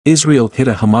Israel hit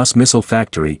a Hamas missile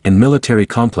factory and military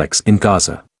complex in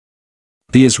Gaza.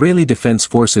 The Israeli Defense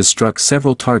Forces struck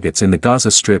several targets in the Gaza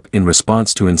Strip in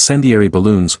response to incendiary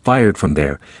balloons fired from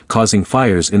there, causing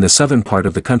fires in the southern part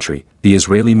of the country, the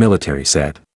Israeli military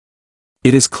said.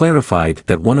 It is clarified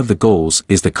that one of the goals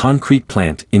is the concrete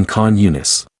plant in Khan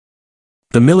Yunis.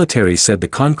 The military said the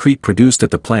concrete produced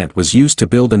at the plant was used to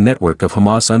build a network of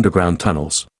Hamas underground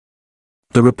tunnels.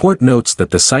 The report notes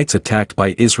that the sites attacked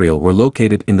by Israel were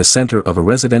located in the center of a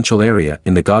residential area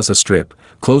in the Gaza Strip,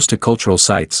 close to cultural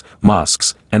sites,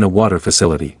 mosques, and a water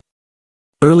facility.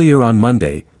 Earlier on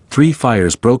Monday, 3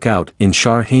 fires broke out in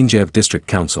Shar Hangev District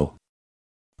Council.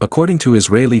 According to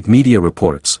Israeli media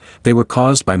reports, they were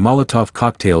caused by Molotov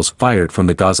cocktails fired from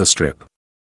the Gaza Strip.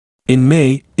 In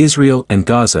May, Israel and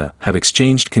Gaza have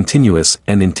exchanged continuous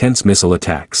and intense missile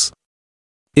attacks.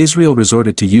 Israel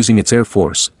resorted to using its air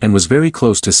force and was very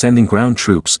close to sending ground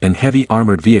troops and heavy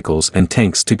armored vehicles and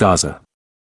tanks to Gaza.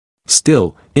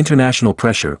 Still, international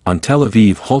pressure on Tel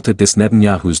Aviv halted this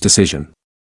Netanyahu's decision.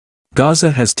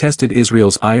 Gaza has tested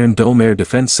Israel's Iron Dome air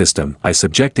defense system by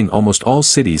subjecting almost all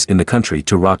cities in the country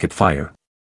to rocket fire.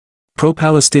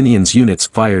 Pro-Palestinians units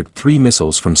fired 3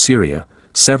 missiles from Syria,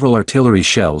 several artillery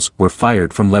shells were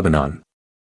fired from Lebanon.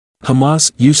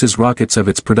 Hamas uses rockets of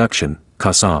its production,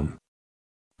 Qassam.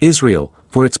 Israel,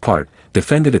 for its part,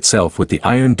 defended itself with the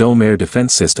Iron Dome air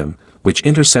defense system, which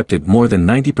intercepted more than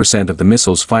 90% of the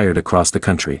missiles fired across the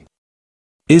country.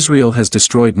 Israel has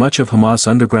destroyed much of Hamas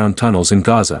underground tunnels in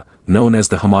Gaza, known as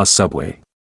the Hamas subway.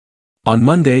 On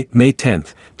Monday, May 10,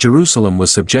 Jerusalem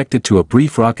was subjected to a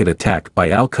brief rocket attack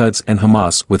by Al-Quds and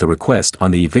Hamas with a request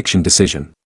on the eviction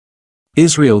decision.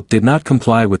 Israel did not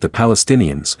comply with the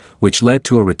Palestinians, which led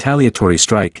to a retaliatory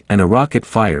strike and a rocket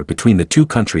fire between the two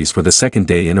countries for the second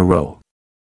day in a row.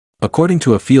 According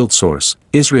to a field source,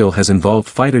 Israel has involved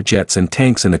fighter jets and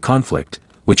tanks in the conflict,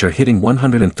 which are hitting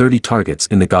 130 targets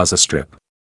in the Gaza Strip.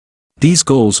 These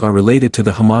goals are related to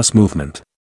the Hamas movement.